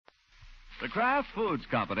The Kraft Foods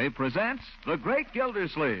Company presents The Great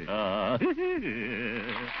Gildersleeve.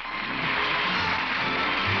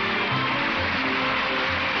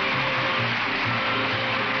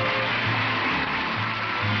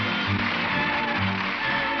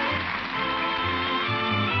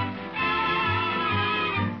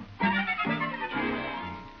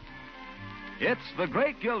 It's The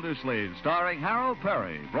Great Gildersleeve, starring Harold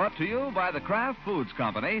Perry, brought to you by the Kraft Foods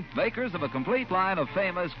Company, makers of a complete line of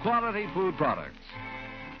famous quality food products.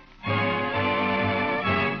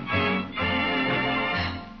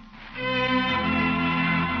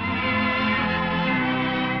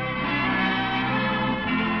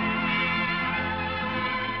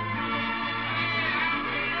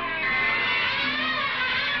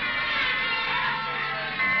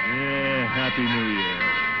 Happy New Year.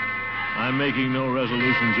 I'm making no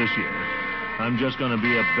resolutions this year. I'm just going to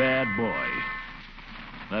be a bad boy.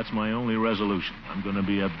 That's my only resolution. I'm going to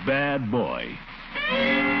be a bad boy.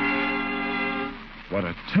 What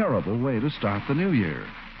a terrible way to start the new year.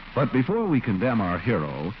 But before we condemn our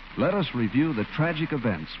hero, let us review the tragic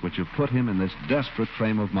events which have put him in this desperate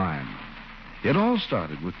frame of mind. It all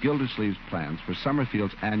started with Gildersleeve's plans for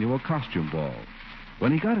Summerfield's annual costume ball.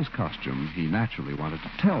 When he got his costume, he naturally wanted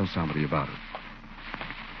to tell somebody about it.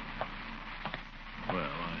 Well,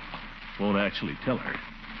 I won't actually tell her.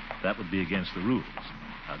 That would be against the rules.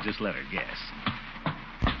 I'll just let her guess.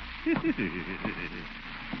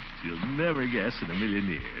 She'll never guess in a million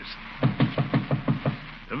years.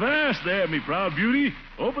 Avast there, me proud beauty.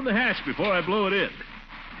 Open the hatch before I blow it in.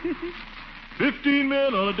 15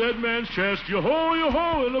 men on a dead man's chest. Yo-ho,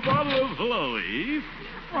 yo-ho, in a bottle of hello, Eve.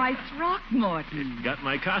 Why, Throckmorton. Got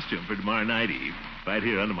my costume for tomorrow night, Eve. Right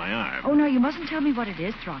here under my arm. Oh, no, you mustn't tell me what it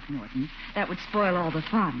is, Throckmorton. That would spoil all the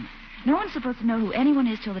fun. No one's supposed to know who anyone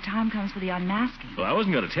is till the time comes for the unmasking. Well, I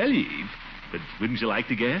wasn't going to tell you, Eve. But wouldn't you like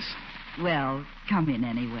to guess? Well, come in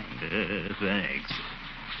anyway. Thanks.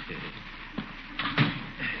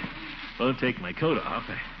 Won't take my coat off.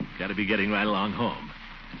 I got to be getting right along home.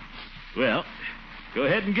 Well, go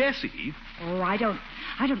ahead and guess, Eve. Oh, I don't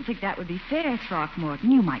think that would be fair,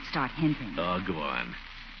 Throckmorton. You might start hinting. Oh, go on.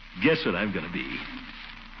 Guess what I'm going to be.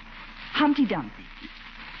 Humpty Dumpty.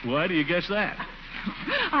 Why do you guess that?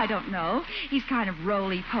 I don't know. He's kind of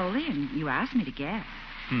roly-poly, and you asked me to guess.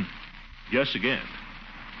 Guess again.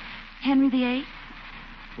 Henry VIII?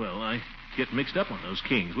 Well, I get mixed up on those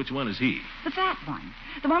kings. Which one is he? The fat one.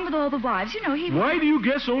 The one with all the wives. You know, he... Why do you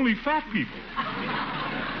guess only fat people?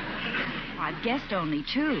 I've guessed only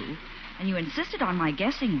two, and you insisted on my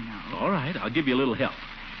guessing, you know. All right, I'll give you a little help.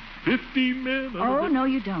 15 men... Oh, no,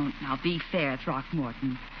 you don't. Now, be fair,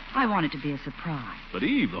 Throckmorton. I want it to be a surprise. But,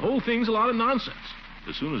 Eve, the whole thing's a lot of nonsense.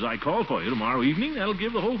 As soon as I call for you tomorrow evening, that'll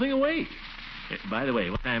give the whole thing away. By the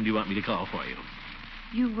way, what time do you want me to call for you?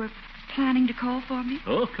 You were planning to call for me?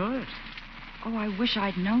 Oh, of course. Oh, I wish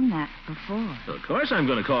I'd known that before. Well, of course I'm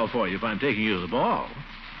going to call for you if I'm taking you to the ball.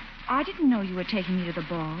 I didn't know you were taking me to the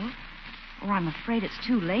ball. Oh, I'm afraid it's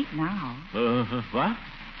too late now. What?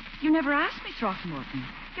 You never asked me, Throckmorton.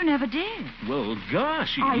 You never did. Well,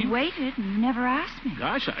 gosh, Eve. I waited, and you never asked me.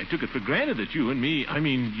 Gosh, I took it for granted that you and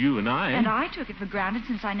you and I... And I took it for granted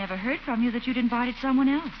since I never heard from you that you'd invited someone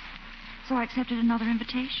else. So I accepted another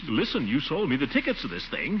invitation. Listen, you sold me the tickets to this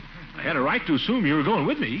thing. I had a right to assume you were going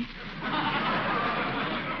with me.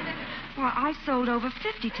 Why, I sold over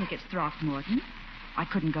 50 tickets, Throckmorton. I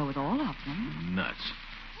couldn't go with all of them. Nuts.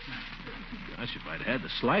 Gosh, if I'd had the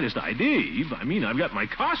slightest idea, Eve. I've got my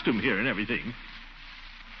costume here and everything.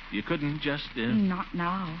 You couldn't just... Not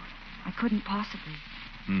now. I couldn't possibly.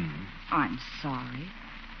 I'm sorry.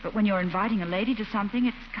 But when you're inviting a lady to something,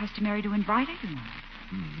 it's customary to invite her, you know.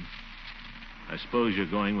 I suppose you're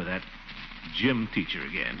going with that gym teacher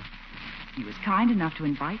again. He was kind enough to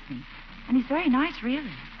invite me. And he's very nice,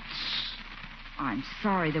 really. I'm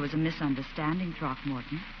sorry there was a misunderstanding,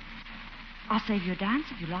 Throckmorton. I'll save you a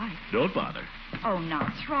dance if you like. Don't bother. Oh,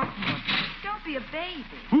 now, Throckmorton, don't be a baby.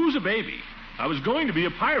 Who's a baby? I was going to be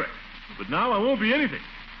a pirate, but now I won't be anything.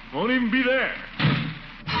 Won't even be there.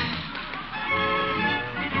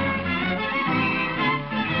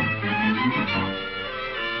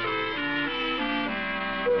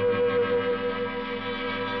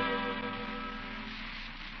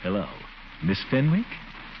 Hello, Miss Fenwick?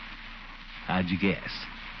 How'd you guess?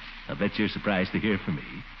 I'll bet you're surprised to hear from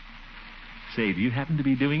me. Say, do you happen to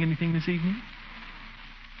be doing anything this evening?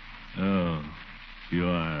 Oh, you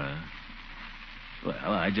are,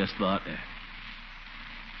 Well, I just thought...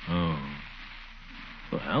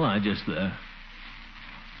 Well, I just,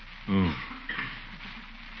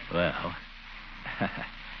 Well,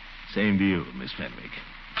 same to you, Miss Fenwick.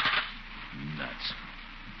 Nuts.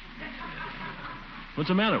 What's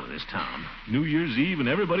the matter with this town? New Year's Eve and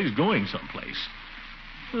everybody's going someplace.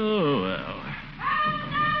 Oh, well.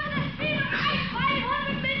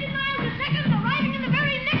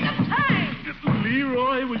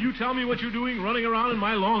 Leroy, will you tell me what you're doing running around in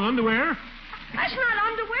my long underwear? That's not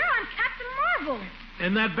underwear. I'm Captain Marvel.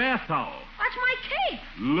 And that bath towel. That's my cape.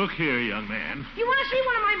 Look here, young man. You want to see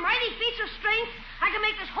one of my mighty feats of strength? I can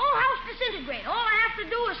make this whole house disintegrate. All I have to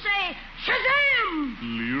do is say, Shazam!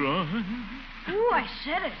 Leroy? Ooh, I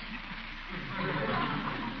said it.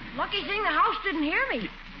 Lucky thing the house didn't hear me.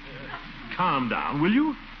 Calm down, will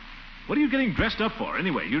you? What are you getting dressed up for,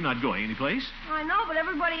 anyway? You're not going anyplace. I know, but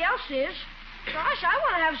everybody else is. Gosh, I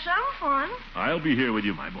want to have some fun. I'll be here with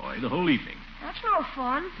you, my boy, the whole evening. That's no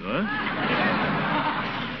fun. What?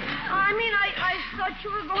 I mean, I thought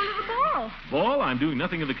you were going to the ball. Ball? I'm doing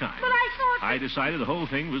nothing of the kind. But I thought... I decided the whole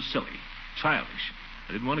thing was silly, childish.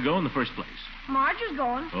 I didn't want to go in the first place. Marge is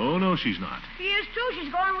going. Oh, no, she's not. She is, too.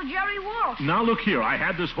 She's going with Jerry Walsh. Now, look here. I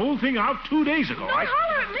had this whole thing out 2 days ago. Don't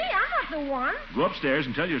holler at me. I'm not the one. Go upstairs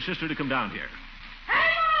and tell your sister to come down here.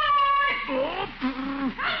 Hey, Marge! Oh.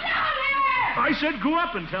 Come down here! I said go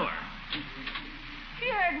up and tell her. She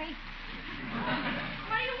heard me.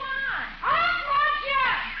 What do you want? I want you!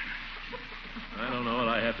 I don't know what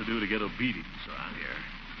I have to do to get obedience around here.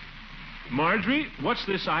 Marjorie, what's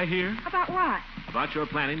this I hear? About what? About your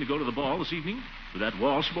planning to go to the ball this evening with that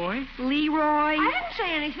Walsh boy? Leroy? I didn't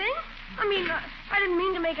say anything. I mean, I didn't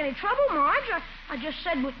mean to make any trouble, Marge. I just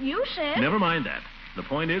said what you said. Never mind that. The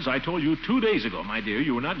point is, I told you 2 days ago, my dear,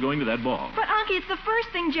 you were not going to that ball. But, Unky, it's the first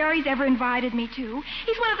thing Jerry's ever invited me to.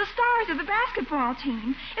 He's one of the stars of the basketball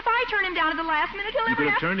team. If I turn him down at the last minute, he'll You never could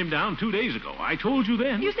have have... turned him down 2 days ago. I told you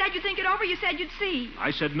then. You said you'd think it over. You said you'd see.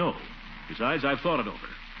 I said no. Besides, I've thought it over.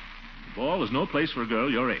 The ball is no place for a girl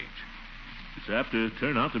your age. It's apt to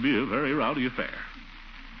turn out to be a very rowdy affair.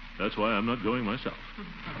 That's why I'm not going myself.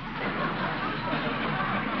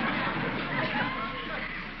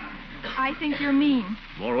 I think you're mean.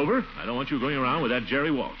 Moreover, I don't want you going around with that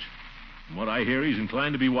Jerry Walsh. From what I hear, he's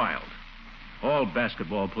inclined to be wild. All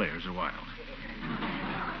basketball players are wild.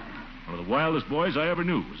 One of the wildest boys I ever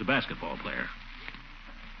knew was a basketball player.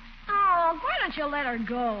 Oh, why don't you let her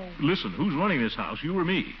go? Listen, who's running this house, you or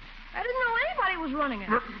me? I didn't know anybody was running it.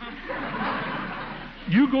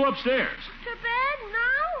 You go upstairs. To bed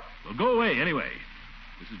now? Well, go away anyway.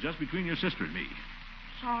 This is just between your sister and me.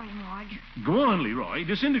 Sorry, Marge. Go on, Leroy.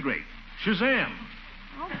 Disintegrate. Shazam.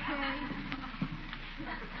 Okay.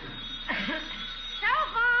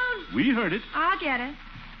 Telephone! We heard it. I'll get it.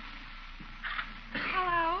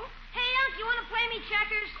 Hello? Hey, Unc, you want to play me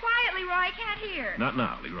checkers? Quiet, Leroy. I can't hear. Not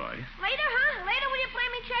now, Leroy. Later, huh? Later will you play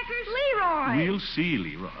me checkers? Leroy! We'll see,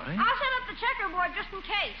 Leroy. I'll set up the checkerboard just in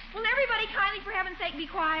case. Will everybody kindly, for heaven's sake, be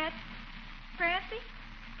quiet? Francie?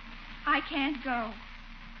 I can't go.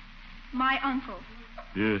 My uncle.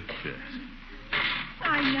 Yes, yes.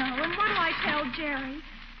 I know. And what'll I tell Jerry?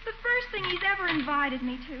 The first thing he's ever invited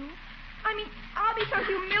me to. I mean, I'll be so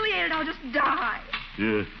humiliated I'll just die.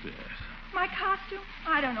 Yes, yes. My costume?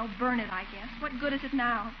 I don't know. Burn it, I guess. What good is it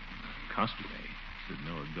now? Costume, eh? Didn't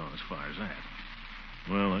know it'd gone as far as that.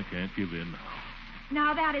 Well, I can't give in now.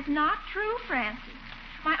 Now, that is not true, Francie.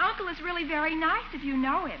 My uncle is really very nice if you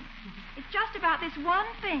know him. It's just about this one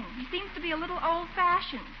thing. He seems to be a little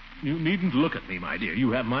old-fashioned. You needn't look at me, my dear.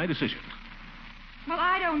 You have my decision. Well,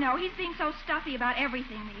 I don't know. He's being so stuffy about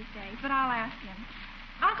everything these days, but I'll ask him.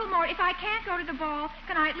 Uncle Mort, if I can't go to the ball,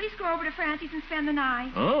 can I at least go over to Francie's and spend the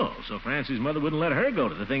night? Oh, so Francie's mother wouldn't let her go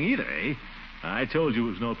to the thing either, eh? I told you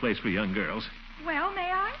it was no place for young girls. Well,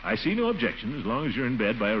 may I? I see no objection as long as you're in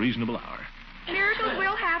bed by a reasonable hour. Miracles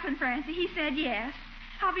will happen, Francie. He said yes.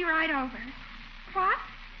 I'll be right over. What?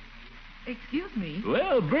 Excuse me.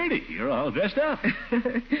 Well, Bertie, you're all dressed up.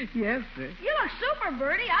 Yes, sir. You look super,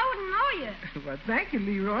 Bertie. I wouldn't know you. Well, thank you,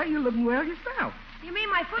 Leroy. You're looking well yourself. You mean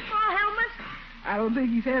my football helmet? I don't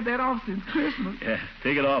think he's had that off since Christmas. Yeah,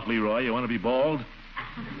 take it off, Leroy. You want to be bald?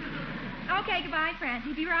 Okay, goodbye,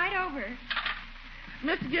 Francie. Be right over.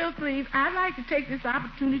 Mr. Gildersleeve, I'd like to take this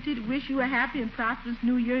opportunity to wish you a happy and prosperous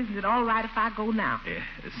New Year. Is it all right if I go now? Yeah,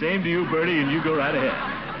 same to you, Bertie, and you go right ahead.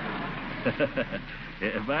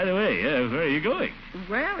 By the way, where are you going?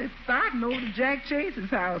 Well, it's starting over to Jack Chase's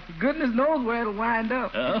house. Goodness knows where it'll wind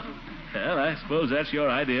up. Oh? Well, I suppose that's your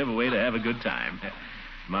idea of a way to have a good time.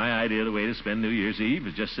 My idea of the way to spend New Year's Eve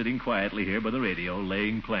is just sitting quietly here by the radio,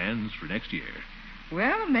 laying plans for next year.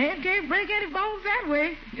 Well, a man can't break any bones that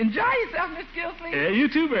way. Enjoy yourself, Mr. Gildersleeve. You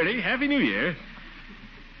too, Bertie. Happy New Year.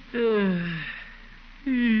 Hey,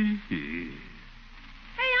 aren't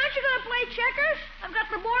you going to play checkers? I've got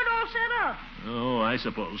the board all set up. Oh, I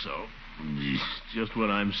suppose so. Just when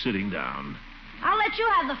I'm sitting down. I'll let you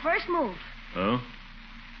have the first move. Oh?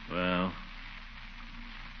 Well,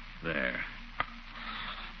 there.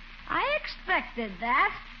 I expected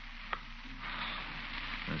that.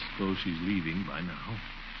 I suppose she's leaving by now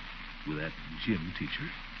with that gym teacher.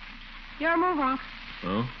 Your move, Unc.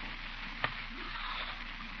 Oh?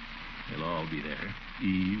 They'll all be there.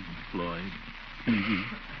 Eve, Floyd, Peavy,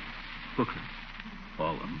 Hooker.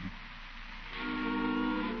 All of them.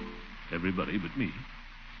 Everybody but me.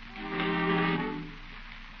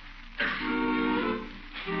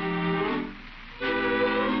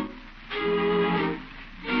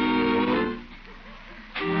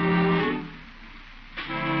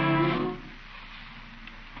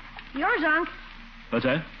 Yours, Unc. What's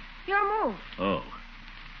that? Your move. Oh.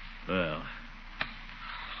 Well.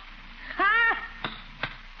 Ha!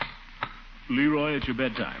 Leroy, it's your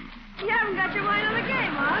bedtime. You haven't got your mind on the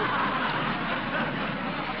game, Unc.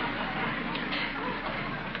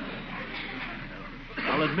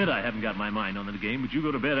 I'll admit I haven't got my mind on the game, but you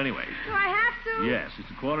go to bed anyway. Do I have to? Yes, it's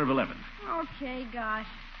 11:15. Okay, gosh.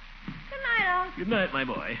 Good night, Unc. Good night, my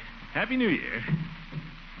boy. Happy New Year.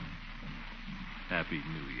 Happy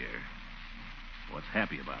New Year. What's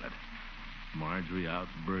happy about it? Marjorie out,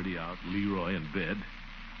 Bertie out, Leroy in bed.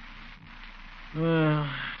 Well,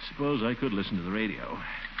 suppose I could listen to the radio.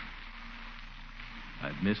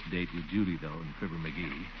 I'd missed date with Judy, though, and Fibber McGee.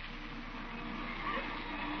 You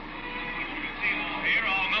can see them all here,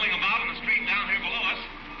 all milling about in the street down here below us.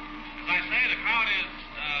 As I say, the crowd is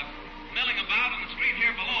milling about in the street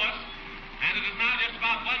here below us, and it is now just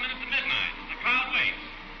about 1 minute to midnight. The crowd waits,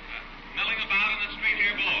 milling about in the street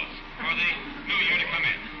here below us for the new year to come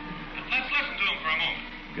in. Let's listen to them for a moment.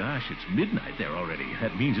 Gosh, it's midnight there already.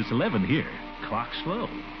 That means it's 11 here. Clock's slow.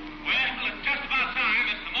 Well, it's just about time.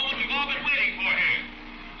 It's the moment we've all been waiting for here.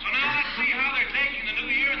 So now let's see how they're taking the new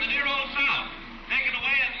year in the near old South. Taking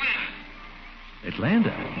away Atlanta.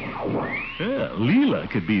 Atlanta? Yeah, Leela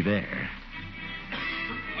could be there.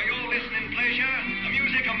 For your listening pleasure, the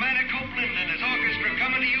music of Manny Copeland and his orchestra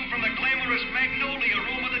coming to you from the glamorous Magnolia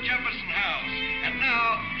room of the Jefferson House. And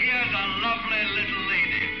now, here's a lovely little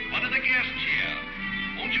lady, one of the guests here.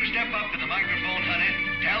 Won't you step up to the microphone,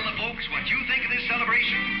 honey? Tell the folks what you think of this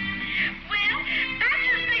celebration. Well, I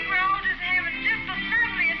just think we're all just having just the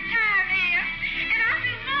loveliest time here. And I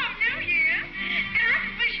just love New Year's. And I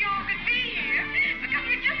just wish you all could be here because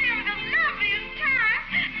we're just having the loveliest time.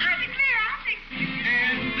 I declare I'll take...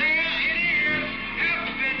 And there it is.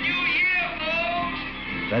 Happy New Year, folks.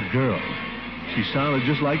 That girl. She sounded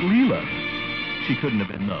just like Leela. She couldn't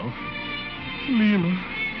have been, though. Leela.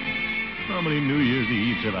 How many New Year's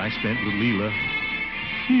Eves have I spent with Leela?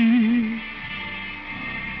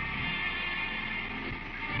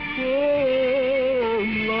 Oh,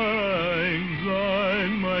 lang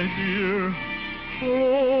syne, my dear.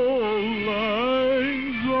 Oh, lang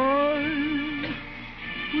syne.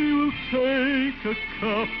 We will take a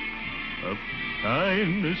cup of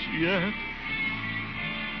kindness yet.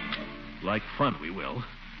 Like fun, we will.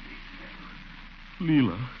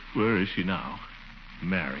 Leela, where is she now?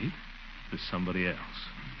 Married to somebody else.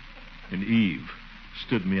 And Eve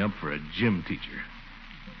stood me up for a gym teacher.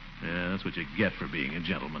 Yeah, that's what you get for being a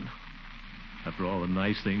gentleman. After all the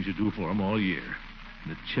nice things you do for them all year.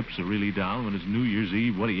 And the chips are really down when it's New Year's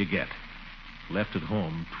Eve, what do you get? Left at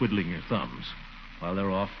home twiddling your thumbs while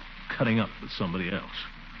they're off cutting up with somebody else.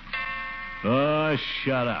 Oh,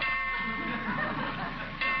 shut up.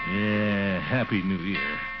 Yeah, Happy New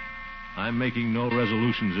Year. I'm making no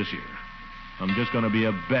resolutions this year. I'm just going to be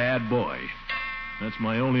a bad boy. That's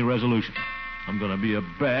my only resolution. I'm going to be a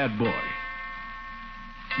bad boy.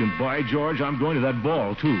 And by George, I'm going to that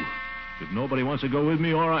ball, too. If nobody wants to go with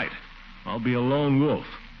me, all right. I'll be a lone wolf.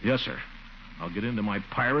 Yes, sir. I'll get into my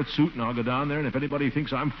pirate suit and I'll go down there, and if anybody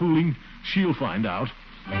thinks I'm fooling, she'll find out.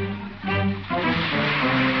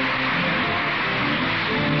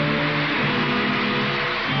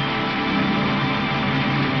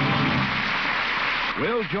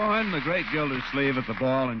 We'll join the great Gildersleeve at the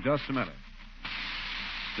ball in just a minute.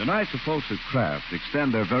 Tonight, the folks at Kraft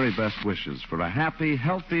extend their very best wishes for a happy,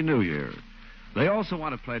 healthy New Year. They also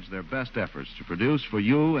want to pledge their best efforts to produce for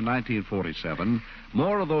you in 1947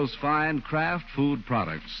 more of those fine Kraft food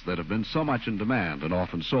products that have been so much in demand and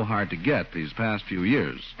often so hard to get these past few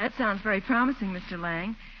years. That sounds very promising, Mr.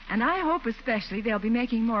 Lang. And I hope especially they'll be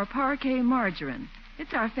making more parquet margarine.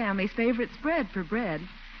 It's our family's favorite spread for bread,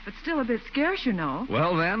 but still a bit scarce, you know.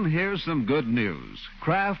 Well, then, here's some good news.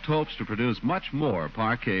 Kraft hopes to produce much more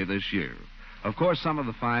parquet this year. Of course, some of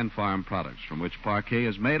the fine farm products from which parquet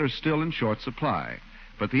is made are still in short supply,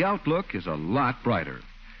 but the outlook is a lot brighter.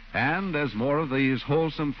 And as more of these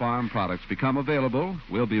wholesome farm products become available,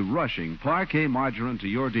 we'll be rushing Parquet margarine to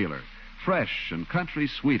your dealer. Fresh and country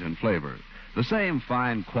sweet in flavor. The same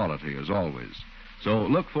fine quality as always. So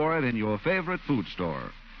look for it in your favorite food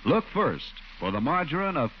store. Look first for the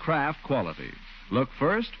margarine of Kraft quality. Look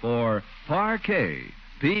first for Parquet,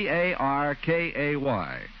 Parkay,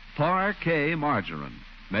 Parquet margarine,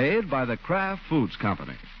 made by the Kraft Foods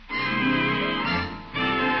Company.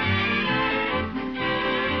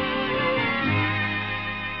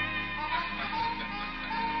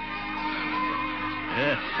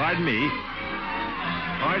 Pardon me.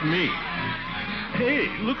 Pardon me. Hey,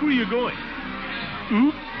 look where you're going.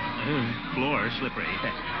 Oop. Floor slippery.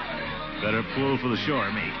 Better pull for the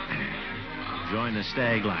shore, mate. Join the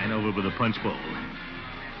stag line over by the punch bowl.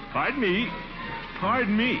 Pardon me.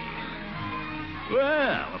 Pardon me.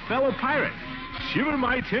 Well, a fellow pirate. Shiver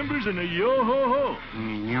my timbers and a yo-ho-ho.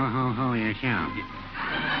 Yo-ho-ho yourself.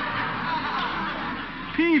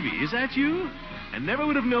 Peavy, is that you? I never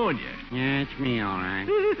would have known you. Yeah, it's me, all right.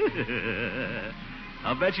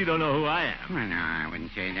 I'll bet you don't know who I am. Well, no, I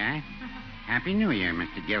wouldn't say that. Happy New Year,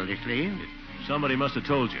 Mr. Gildersleeve. Somebody must have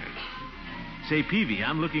told you. Say, Peavy,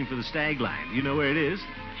 I'm looking for the stag line. You know where it is?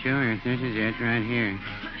 Sure, this is it right here.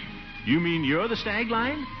 You mean you're the stag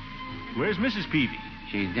line? Where's Mrs. Peavy?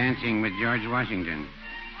 She's dancing with George Washington.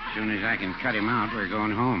 As soon as I can cut him out, we're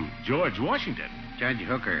going home. George Washington? Judge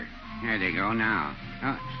Hooker. There they go now.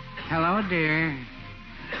 Oh, hello, dear.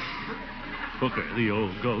 Hooker, the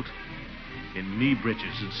old goat, in knee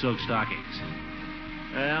breeches and silk stockings.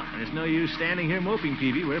 Well, there's no use standing here moping,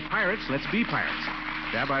 Peavy. We're pirates. Let's be pirates.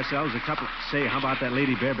 Grab ourselves a couple. Say, how about that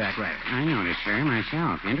lady bareback rider? I noticed her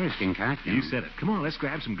myself. Interesting costume. You said it. Come on, let's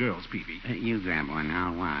grab some girls, Peavy. You grab one.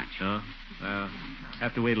 I'll watch. Huh?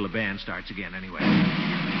 Have to wait till the band starts again anyway.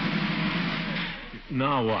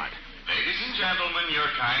 Now what? Ladies and gentlemen, your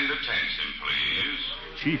kind attention, please.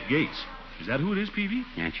 Chief Gates. Is that who it is, Peavy?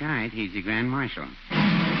 That's right. He's the Grand Marshal.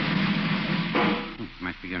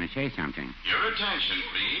 Must be going to say something. Your attention,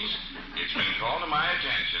 please. It's been called to my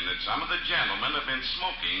attention that some of the gentlemen have been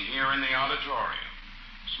smoking here in the auditorium.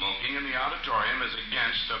 Smoking in the auditorium is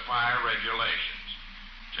against the fire regulations.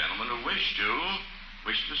 Gentlemen who wish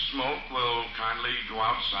to smoke will kindly go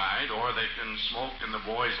outside, or they can smoke in the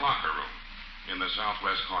boys' locker room in the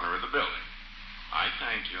southwest corner of the building. I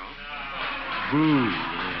thank you. Boo.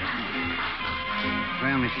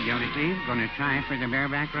 Well, Mr. Gildersleeve, going to try for the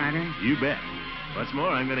bareback rider? You bet. What's more,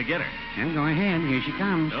 I'm going to get her. Well, go ahead. Here she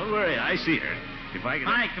comes. Don't worry, I see her. If I can...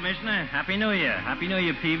 Hi, Commissioner. Happy New Year. Happy New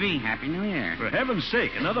Year, Peavy. Happy New Year. For heaven's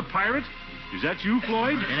sake, another pirate? Is that you,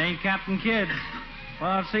 Floyd? It ain't Captain Kidd.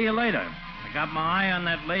 Well, I'll see you later. I got my eye on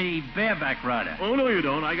that lady bareback rider. Oh, no, you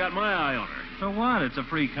don't. I got my eye on her. So what? It's a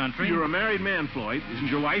free country. You're a married man, Floyd. Isn't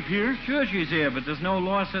your wife here? Sure she's here, but there's no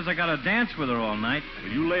law says I gotta dance with her all night.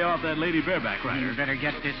 Well, you lay off that lady bareback rider. You better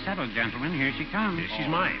get this settled, gentlemen. Here she comes. She's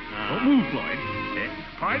mine. Don't move, Floyd.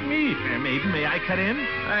 Pardon me, fair maiden. May I cut in?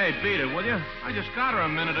 Hey, beat it, will you? I just got her a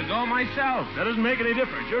minute ago myself. That doesn't make any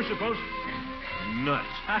difference. You're supposed... Nuts.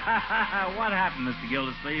 What happened, Mr.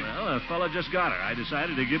 Gildersleeve? Well, a fella just got her. I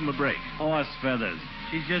decided to give him a break. Horse feathers.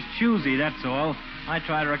 She's just choosy, that's all. I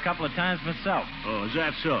tried her a couple of times myself. Oh, is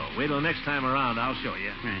that so? Wait till next time around. I'll show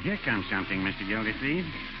you. Here comes something, Mr. Gildersleeve.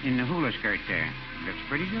 In the hula skirt there. Looks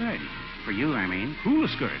pretty good. For you, I mean. Hula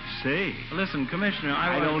skirts? Say. Listen, Commissioner,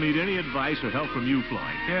 I don't need any advice or help from you, Floyd.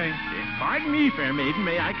 Okay. Pardon me, fair maiden.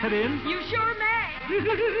 May I cut in? You sure may.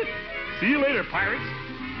 See you later, pirates.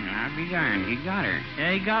 I'll be darned. He got her.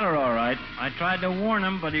 Yeah, he got her all right. I tried to warn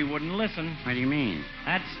him, but he wouldn't listen. What do you mean?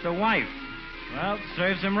 That's the wife. Well,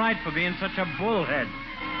 serves him right for being such a bullhead.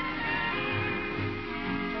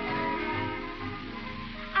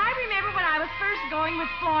 I remember when I was first going with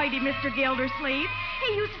Floydie, Mr. Gildersleeve.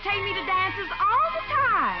 He used to take me to dances all the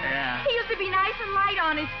time. Yeah. He used to be nice and light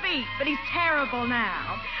on his feet, but he's terrible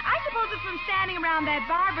now. I suppose it's from standing around that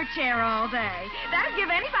barber chair all day. That'd give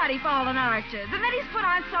anybody fallen arches. And then he's put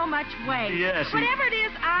on so much weight. Yes. Whatever it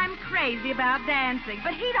is, I'm crazy about dancing,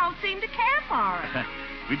 but he don't seem to care for it.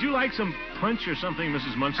 Would you like some punch or something,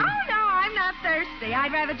 Mrs. Munson? Oh, no, I'm not thirsty.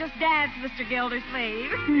 I'd rather just dance, Mr. Gildersleeve.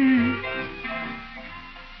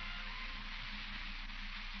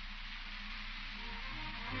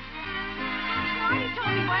 Floydie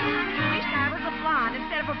told me one time he wished I was a blonde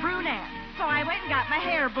instead of a brunette, so I went and got my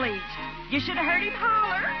hair bleached. You should have heard him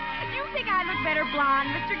holler. Do you think I look better blonde,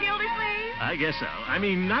 Mr. Gildersleeve? I guess so. I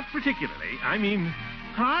mean, not particularly. I mean...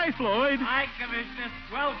 Hi, Floyd. Hi, Commissioner.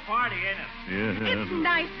 Swell party, ain't it? Yeah. It's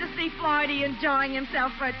nice to see Floydie enjoying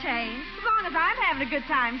himself for a change, as long as I'm having a good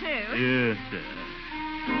time, too. Yes.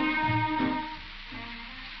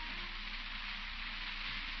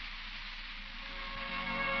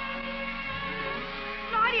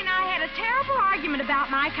 and I had a terrible argument about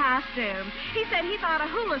my costume. He said he thought a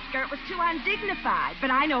hula skirt was too undignified, but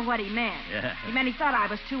I know what he meant. Yeah. He meant he thought I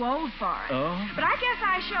was too old for it. Oh? But I guess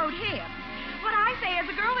I showed him. What I say is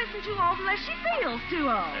a girl isn't too old unless she feels too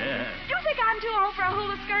old. Yeah. You think I'm too old for a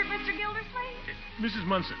hula skirt, Mr. Gildersleeve? Mrs.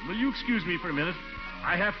 Munson, will you excuse me for a minute?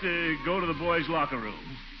 I have to go to the boys' locker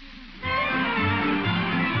room.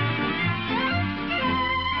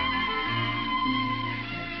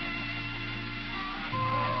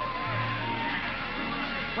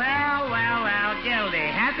 Well, Gildy,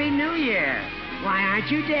 Happy New Year. Why aren't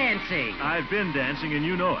you dancing? I've been dancing, and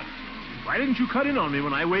you know it. Why didn't you cut in on me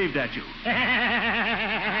when I waved at you?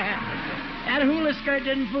 That hula skirt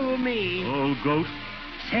didn't fool me. Old goat.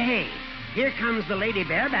 Say, here comes the lady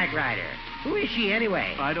bareback rider. Who is she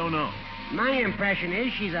anyway? I don't know. My impression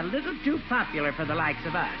is she's a little too popular for the likes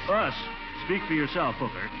of us. Us? Speak for yourself,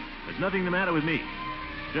 Hooker. There's nothing the matter with me.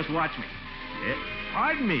 Just watch me.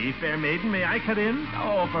 Pardon me, fair maiden. May I cut in?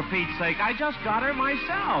 Oh, for Pete's sake, I just got her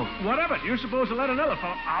myself. What of it? You're supposed to let another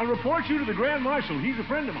fellow. I'll report you to the Grand Marshal. He's a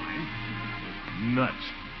friend of mine. Nuts.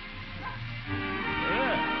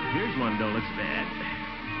 Well, here's one don't look so bad.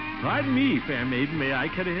 Pardon me, fair maiden. May I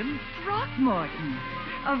cut in? Throckmorton.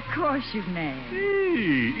 Of course you may.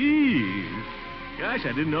 Eve. Gosh,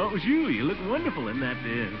 I didn't know it was you. You look wonderful in that,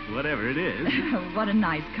 whatever it is. What a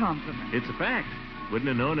nice compliment. It's a fact. Wouldn't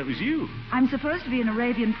have known it was you. I'm supposed to be an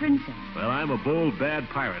Arabian princess. Well, I'm a bold, bad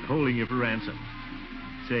pirate holding you for ransom.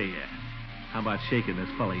 Say, how about shaking this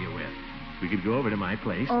fellow you're with? We could go over to my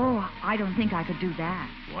place. Oh, I don't think I could do that.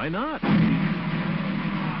 Why not?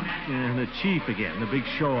 And the chief again, the big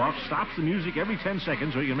show-off, stops the music every 10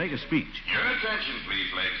 seconds or he can make a speech. Your attention, please,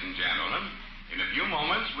 ladies and gentlemen. In a few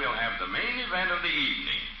moments, we'll have the main event of the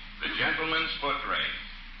evening, the gentleman's foot race,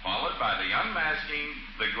 followed by the unmasking,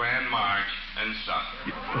 the grand march, and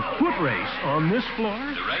supper. A foot race on this floor?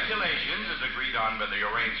 The regulations, as agreed on by the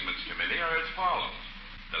arrangements committee, are as follows.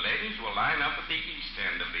 The ladies will line up at the east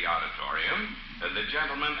end of the auditorium, and the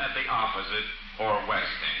gentlemen at the opposite or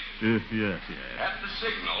west end. Yes. At the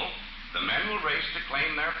signal, the men will race to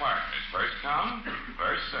claim their partners. First come,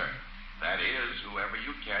 first served. That is, whoever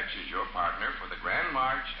you catch is your partner for the grand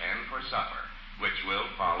march and for supper, which will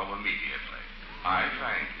follow immediately. I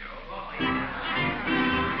thank you.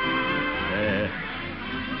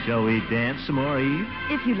 Shall we dance some more, Eve?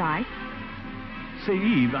 If you like. Say,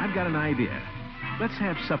 Eve, I've got an idea. Let's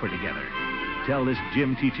have supper together. Tell this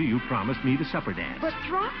gym teacher you promised me the supper dance. But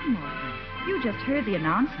Throckmorton, you just heard the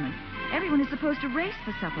announcement. Everyone is supposed to race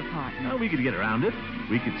the supper partner. Well, we could get around it.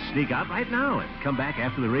 We could sneak out right now and come back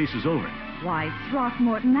after the race is over. Why,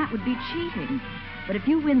 Throckmorton, that would be cheating. But if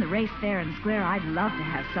you win the race fair and square, I'd love to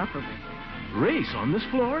have supper with you. Race on this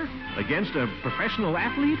floor? Against a professional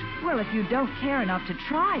athlete? Well, if you don't care enough to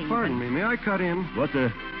try even. Pardon me, may I cut in? What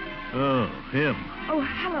the... Oh, him. Oh,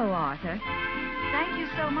 hello, Arthur. Thank you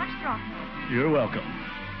so much, Throckmorton. You're welcome.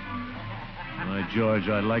 My George,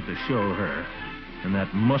 I'd like to show her. And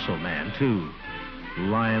that muscle man, too.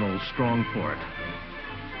 Lionel Strongport.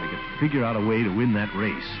 I could figure out a way to win that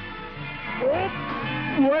race.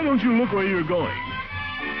 Oh, why don't you look where you're going?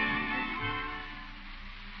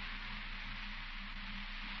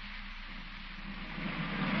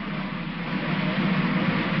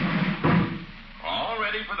 All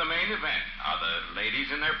ready for the main event. Are the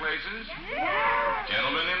ladies in their places? Yeah.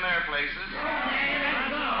 Gentlemen in their places?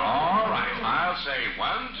 All right. I'll say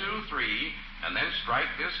 1, 2, 3, and then strike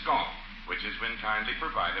this gong, which has been kindly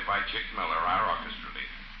provided by Chick Miller, our orchestra leader.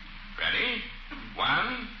 Ready?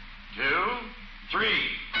 1, 2, 3.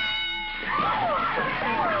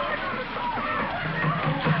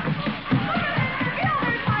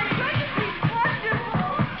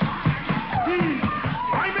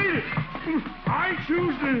 I made it! I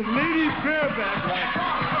choose the lady bareback.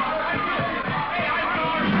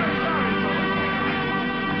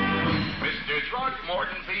 Mr.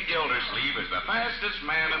 Throckmorton P. Gildersleeve is the fastest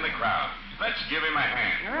man in the crowd. Let's give him a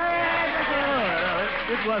hand.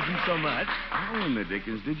 It wasn't so much. How in the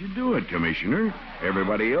dickens did you do it, Commissioner?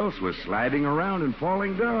 Everybody else was sliding around and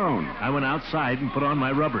falling down. I went outside and put on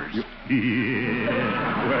my rubbers.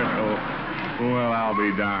 Well, I'll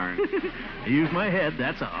be darned. I used my head,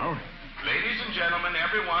 that's all. Ladies and gentlemen,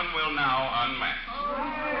 everyone will now unmask.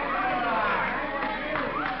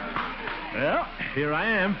 Well, here I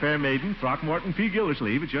am, fair maiden, Throckmorton P.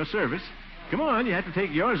 Gildersleeve, at your service. Come on, you have to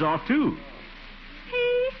take yours off, too.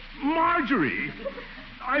 He? Marjorie!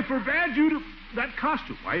 I forbade you to... That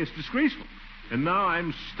costume. Why, it's disgraceful. And now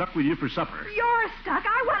I'm stuck with you for supper. You're stuck.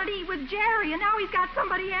 I wanted to eat with Jerry, and now he's got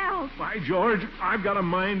somebody else. By George, I've got a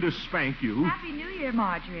mind to spank you. Happy New Year,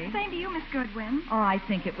 Marjorie. Same to you, Miss Goodwin. Oh, I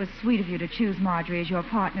think it was sweet of you to choose Marjorie as your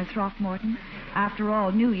partner, Throckmorton. After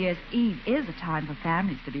all, New Year's Eve is a time for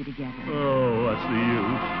families to be together. Oh, what's the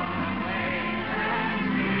use?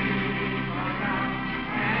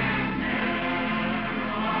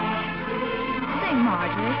 Sing,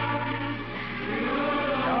 Marjorie.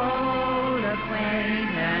 Old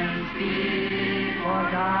acquaintance be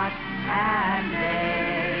forgot, and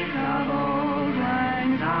days of old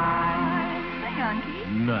lang syne. Sing, Unky.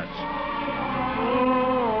 Nuts.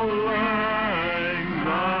 Oh, lang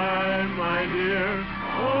syne, my dear.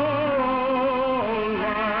 Oh,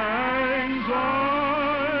 lang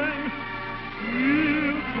syne.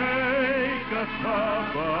 We'll take a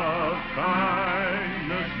cup of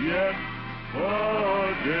kindness yet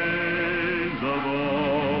for days of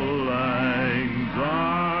old lang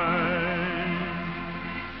syne.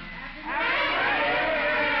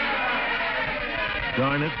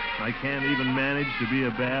 Darn it, I can't even manage to be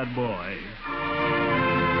a bad boy.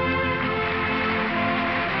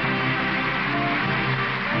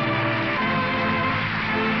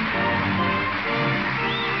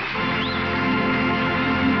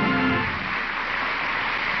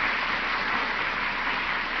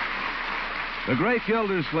 The great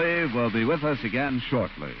Gildersleeve will be with us again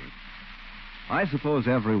shortly. I suppose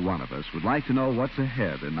every one of us would like to know what's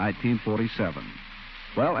ahead in 1947.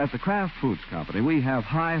 Well, at the Kraft Foods Company, we have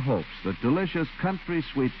high hopes that delicious country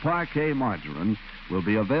sweet parquet margarine will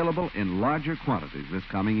be available in larger quantities this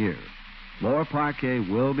coming year. More parquet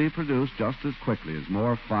will be produced just as quickly as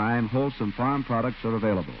more fine, wholesome farm products are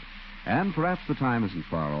available. And perhaps the time isn't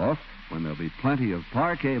far off when there'll be plenty of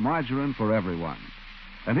parquet margarine for everyone.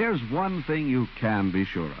 And here's one thing you can be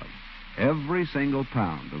sure of. Every single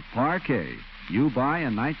pound of parquet you buy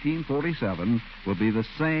in 1947 will be the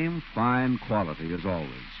same fine quality as always.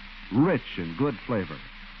 Rich in good flavor,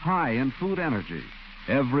 high in food energy.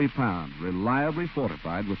 Every pound reliably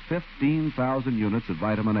fortified with 15,000 units of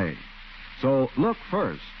vitamin A. So look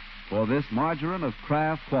first for this margarine of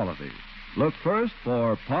Kraft quality. Look first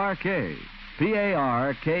for Parquet,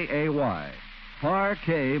 P-A-R-K-A-Y,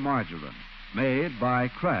 Parquet margarine, made by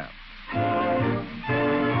Kraft.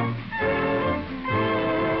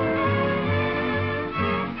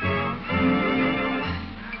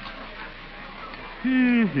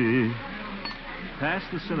 Pass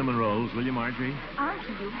the cinnamon rolls, will you, Marjorie?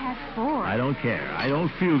 Unky, you had 4. I don't care. I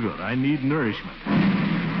don't feel good. I need nourishment.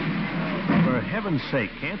 For heaven's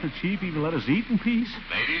sake, can't the chief even let us eat in peace?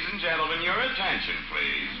 Ladies and gentlemen, your attention,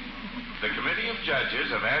 please. The committee of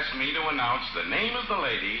judges have asked me to announce the name of the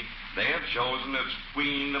lady they have chosen as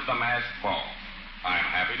Queen of the Masked Ball. I'm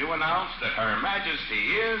happy to announce that Her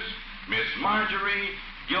Majesty is Miss Marjorie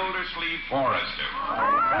Gildersleeve Forrester.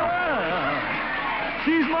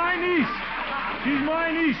 She's my niece. She's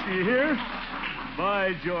my niece, do you hear?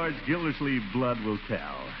 By George, Gildersleeve blood will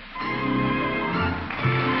tell.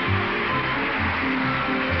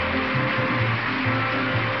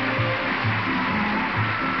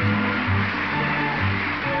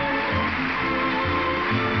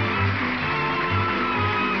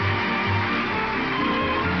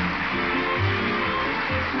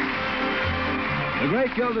 The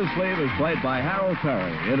Great Gildersleeve is played by Harold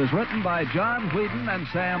Perry. It is written by John Whedon and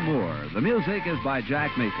Sam Moore. The music is by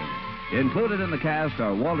Jack Meakin. Included in the cast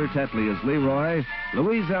are Walter Tetley as Leroy,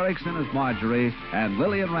 Louise Erickson as Marjorie, and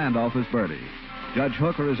Lillian Randolph as Bertie. Judge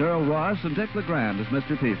Hooker is Earl Ross, and Dick LeGrand as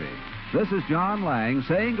Mr. Peavy. This is John Lang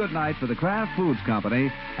saying goodnight for the Kraft Foods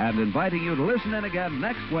Company and inviting you to listen in again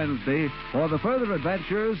next Wednesday for the further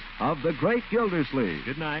adventures of the Great Gildersleeve.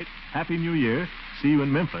 Good night. Happy New Year. See you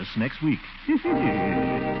in Memphis next week.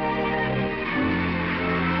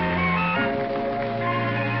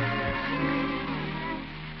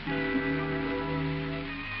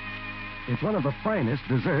 It's one of the finest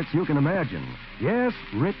desserts you can imagine. Yes,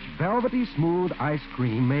 rich, velvety, smooth ice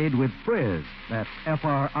cream made with Frizz. That's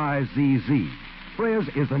F-R-I-Z-Z. Frizz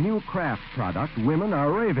is the new Kraft product women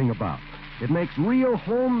are raving about. It makes real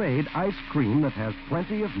homemade ice cream that has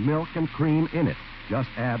plenty of milk and cream in it. Just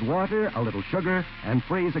add water, a little sugar, and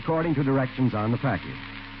freeze according to directions on the package.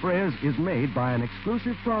 Frizz is made by an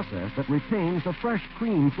exclusive process that retains the fresh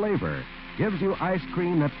cream flavor. Gives you ice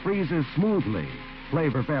cream that freezes smoothly.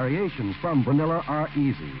 Flavor variations from vanilla are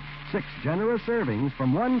easy. 6 generous servings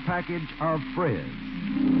from one package of Frizz.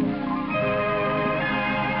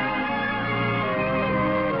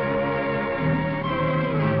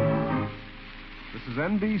 This is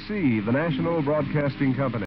NBC, the National Broadcasting Company.